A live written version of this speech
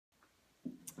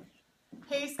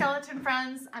Hey skeleton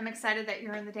friends, I'm excited that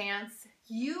you're in the dance.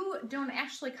 You don't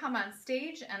actually come on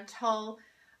stage until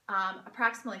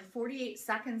approximately 48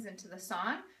 seconds into the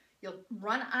song. You'll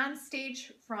run on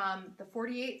stage from the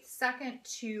 48th second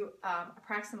to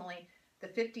approximately the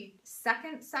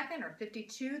 52nd second or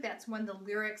 52. That's when the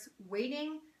lyrics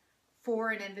 "waiting for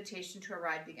an invitation to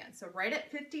arrive" begin. So right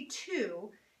at 52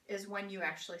 is when you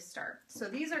actually start. So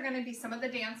these are going to be some of the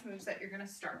dance moves that you're going to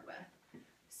start with.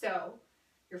 So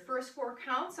your first four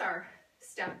counts are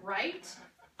step right,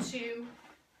 2,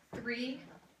 3,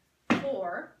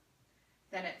 4.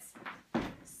 Then it's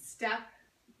step,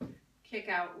 kick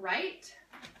out right,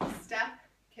 step,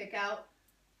 kick out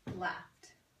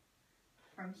left.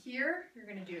 From here, you're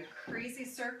going to do a crazy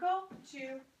circle,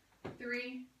 2,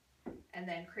 3, and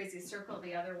then crazy circle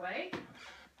the other way.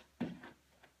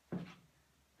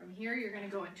 From here, you're going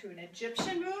to go into an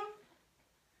Egyptian move,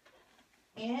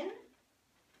 in,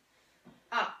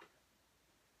 up,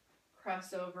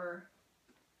 crossover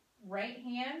right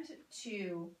hand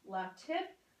to left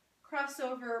hip,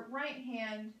 crossover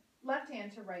left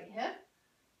hand to right hip,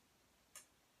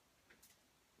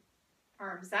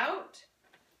 arms out,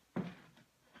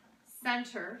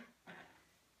 center,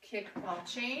 kick, ball,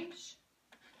 change,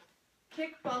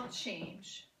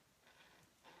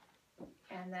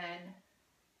 and then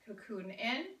cocoon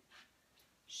in,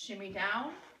 shimmy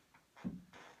down,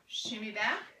 shimmy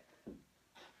back,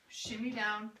 shimmy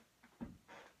down,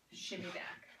 shimmy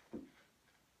back.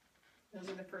 Those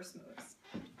are the first moves.